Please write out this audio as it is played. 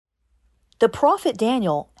The prophet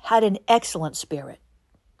Daniel had an excellent spirit.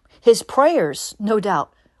 His prayers, no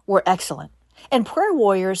doubt, were excellent. And prayer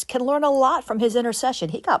warriors can learn a lot from his intercession.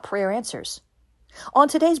 He got prayer answers. On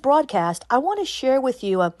today's broadcast, I want to share with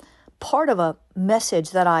you a part of a message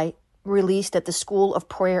that I released at the School of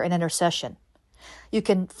Prayer and Intercession. You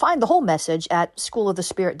can find the whole message at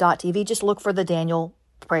schoolofthespirit.tv. Just look for the Daniel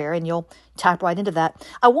prayer and you'll tap right into that.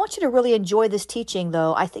 I want you to really enjoy this teaching,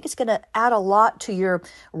 though. I think it's going to add a lot to your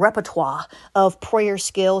repertoire of prayer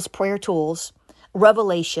skills, prayer tools,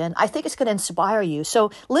 revelation. I think it's going to inspire you.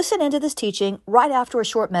 So listen into this teaching right after a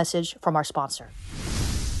short message from our sponsor.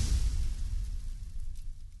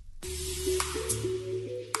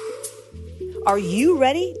 Are you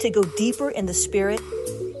ready to go deeper in the Spirit?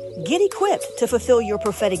 Get equipped to fulfill your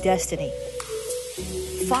prophetic destiny.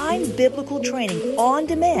 Find biblical training on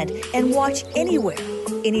demand and watch anywhere,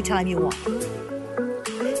 anytime you want.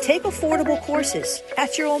 Take affordable courses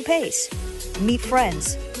at your own pace. Meet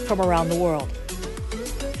friends from around the world.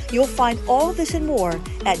 You'll find all of this and more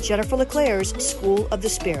at Jennifer LeClaire's School of the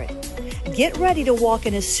Spirit. Get ready to walk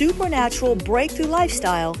in a supernatural breakthrough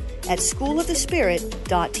lifestyle at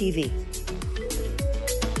schoolofthespirit.tv.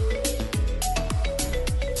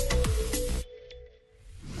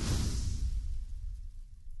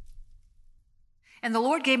 And the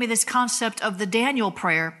Lord gave me this concept of the Daniel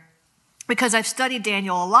prayer because I've studied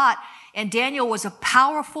Daniel a lot, and Daniel was a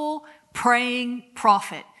powerful praying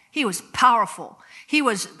prophet. He was powerful. We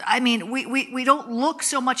don't look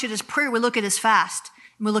so much at his prayer, we look at his fast,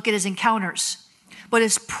 and we look at his encounters. But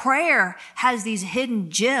his prayer has these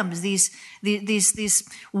hidden gems, these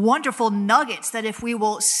wonderful nuggets that if we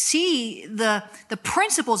will see the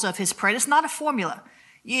principles of his prayer, it's not a formula.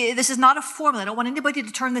 This is not a formula. I don't want anybody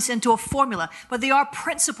to turn this into a formula, but they are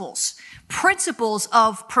principles. Principles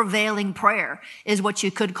of prevailing prayer is what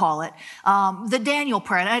you could call it. The Daniel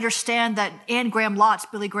prayer. And I understand that Anne Graham Lotz,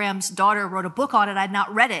 Billy Graham's daughter, wrote a book on it. I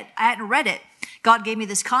hadn't read it. God gave me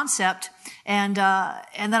this concept, and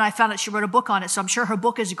then I found out she wrote a book on it. So I'm sure her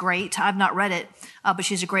book is great. I've not read it, but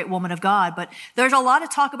she's a great woman of God. But there's a lot of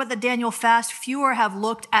talk about the Daniel fast. Fewer have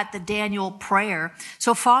looked at the Daniel prayer.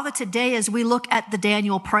 So Father, today as we look at the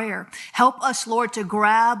Daniel prayer, help us, Lord, to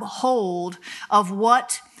grab hold of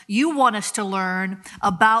what you want us to learn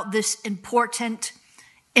about this important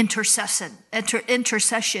intercession.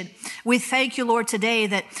 We thank you, Lord, today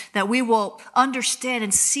that we will understand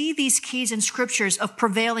and see these keys in scriptures of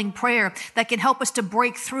prevailing prayer that can help us to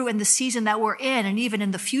break through in the season that we're in and even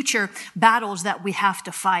in the future battles that we have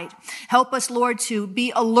to fight. Help us, Lord, to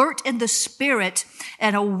be alert in the Spirit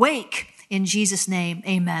and awake in Jesus' name.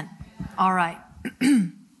 Amen. All right.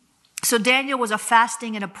 So Daniel was a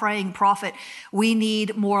fasting and a praying prophet. We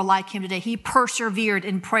need more like him today. He persevered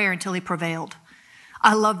in prayer until he prevailed.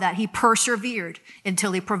 I love that. He persevered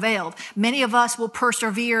until he prevailed. Many of us will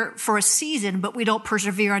persevere for a season, but we don't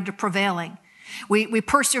persevere under prevailing. We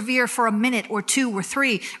persevere for a minute or two or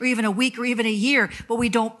three or even a week or even a year, but we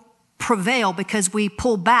don't prevail because we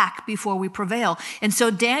pull back before we prevail. And so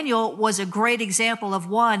Daniel was a great example of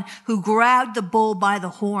one who grabbed the bull by the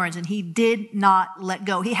horns and he did not let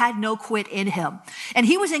go. He had no quit in him. And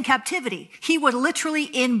he was in captivity. He was literally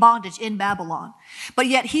in bondage in Babylon. But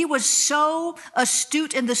yet he was so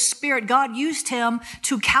astute in the Spirit, God used him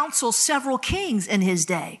to counsel several kings in his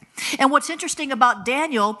day. And what's interesting about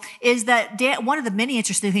Daniel is that one of the many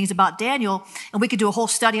interesting things about Daniel, and we could do a whole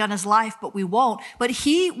study on his life, but we won't, but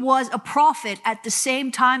he was a prophet at the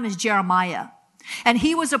same time as Jeremiah. And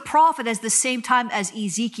he was a prophet at the same time as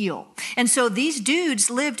Ezekiel. And so these dudes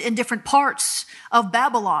lived in different parts of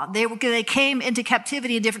Babylon. They came into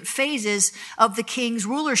captivity in different phases of the king's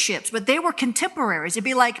rulerships, but they were contemporaries. It'd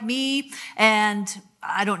be like me and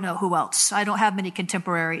I don't know who else. I don't have many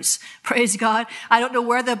contemporaries. Praise God. I don't know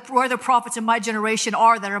where the prophets in my generation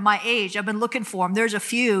are that are my age. I've been looking for them. There's a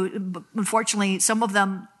few, but unfortunately, some of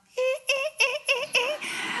them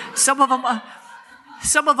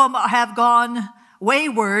have gone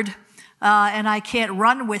wayward, and I can't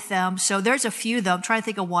run with them. So there's a few, though. I'm trying to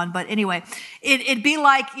think of one. But anyway, it'd be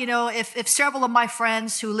like, if several of my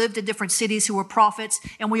friends who lived in different cities who were prophets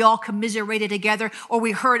and we all commiserated together or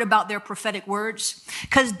we heard about their prophetic words.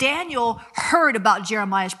 Because Daniel heard about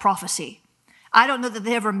Jeremiah's prophecy. I don't know that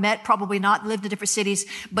they ever met, probably not, lived in different cities.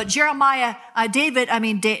 But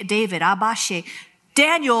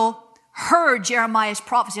Daniel heard Jeremiah's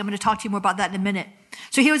prophecy. I'm going to talk to you more about that in a minute.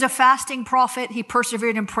 So he was a fasting prophet. He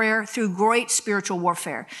persevered in prayer through great spiritual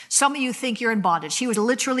warfare. Some of you think you're in bondage. He was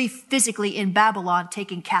literally physically in Babylon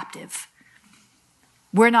taken captive.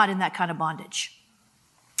 We're not in that kind of bondage.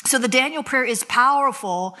 So the Daniel prayer is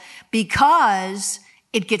powerful because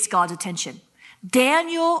it gets God's attention.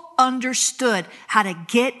 Daniel understood how to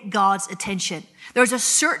get God's attention. There's a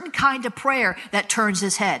certain kind of prayer that turns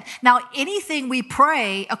his head. Now, anything we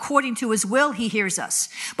pray according to his will, he hears us.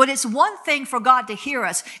 But it's one thing for God to hear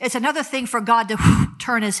us. It's another thing for God to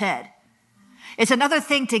turn his head. It's another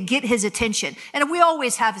thing to get his attention. And we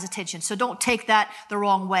always have his attention, so don't take that the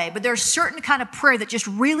wrong way. But there's a certain kind of prayer that just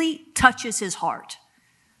really touches his heart,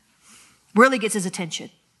 really gets his attention.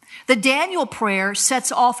 The Daniel prayer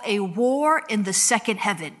sets off a war in the second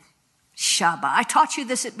heaven. Shabbat. I taught you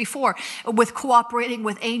this before with cooperating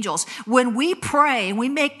with angels. When we pray and we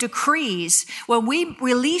make decrees, when we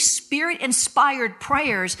release spirit-inspired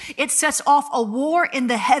prayers, it sets off a war in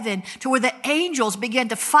the heaven to where the angels begin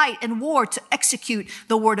to fight and war to execute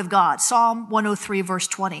the word of God. Psalm 103 verse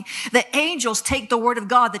 20. The angels take the word of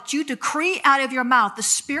God that you decree out of your mouth, the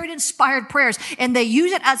spirit-inspired prayers, and they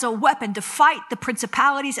use it as a weapon to fight the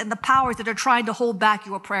principalities and the powers that are trying to hold back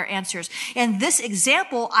your prayer answers. And this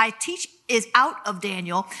example I teach is out of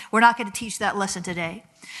Daniel. We're not going to teach that lesson today.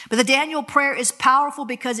 But the Daniel prayer is powerful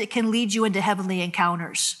because it can lead you into heavenly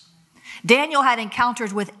encounters. Daniel had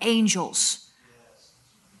encounters with angels.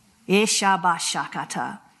 The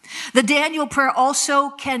Daniel prayer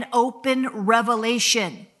also can open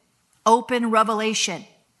revelation. Open revelation.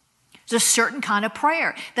 There's a certain kind of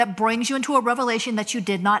prayer that brings you into a revelation that you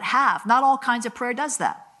did not have. Not all kinds of prayer does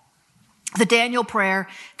that. The Daniel prayer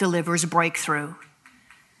delivers breakthrough.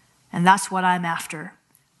 And that's what I'm after,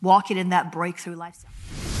 walking in that breakthrough lifestyle.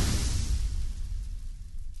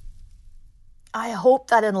 I hope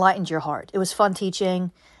that enlightened your heart. It was fun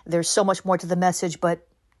teaching. There's so much more to the message, but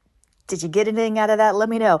did you get anything out of that? Let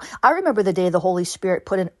me know. I remember the day the Holy Spirit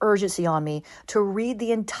put an urgency on me to read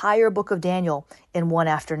the entire book of Daniel in one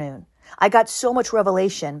afternoon. I got so much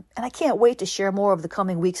revelation, and I can't wait to share more over the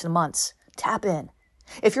coming weeks and months. Tap in.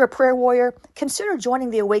 If you're a prayer warrior, consider joining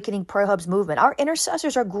the Awakening Prayer Hub's movement. Our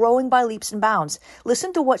intercessors are growing by leaps and bounds.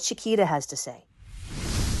 Listen to what Shakita has to say.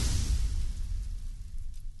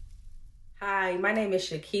 Hi, my name is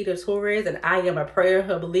Shakita Torres, and I am a Prayer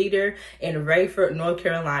Hub leader in Rayford, North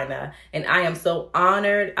Carolina. And I am so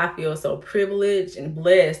honored, I feel so privileged and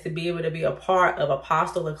blessed to be able to be a part of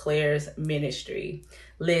Apostle LeClaire's ministry.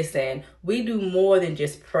 Listen, we do more than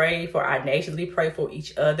just pray for our nations. We pray for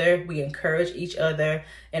each other. We encourage each other.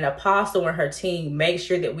 And Apostle and her team make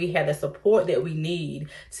sure that we have the support that we need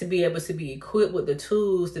to be able to be equipped with the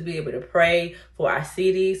tools to be able to pray for our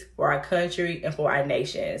cities, for our country, and for our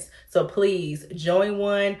nations. So please join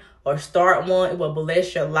one or start one. It will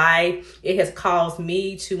bless your life. It has caused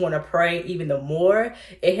me to want to pray even the more.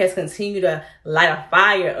 It has continued to light a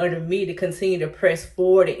fire under me to continue to press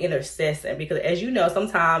forward in intercession, because as you know,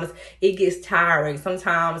 sometimes it gets tiring.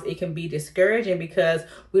 Sometimes it can be discouraging because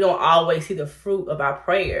we don't always see the fruit of our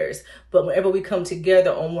prayers. But whenever we come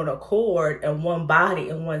together on one accord and one body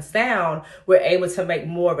and one sound, we're able to make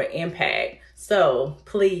more of an impact. So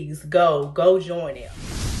please go join it.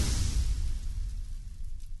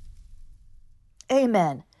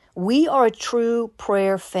 Amen. We are a true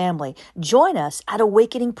prayer family. Join us at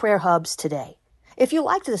Awakening Prayer Hubs today. If you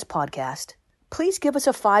liked this podcast, please give us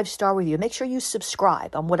a 5-star review. Make sure you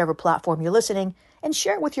subscribe on whatever platform you're listening and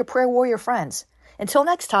share it with your prayer warrior friends. Until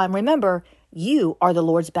next time, remember, you are the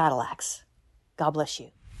Lord's battle axe. God bless you.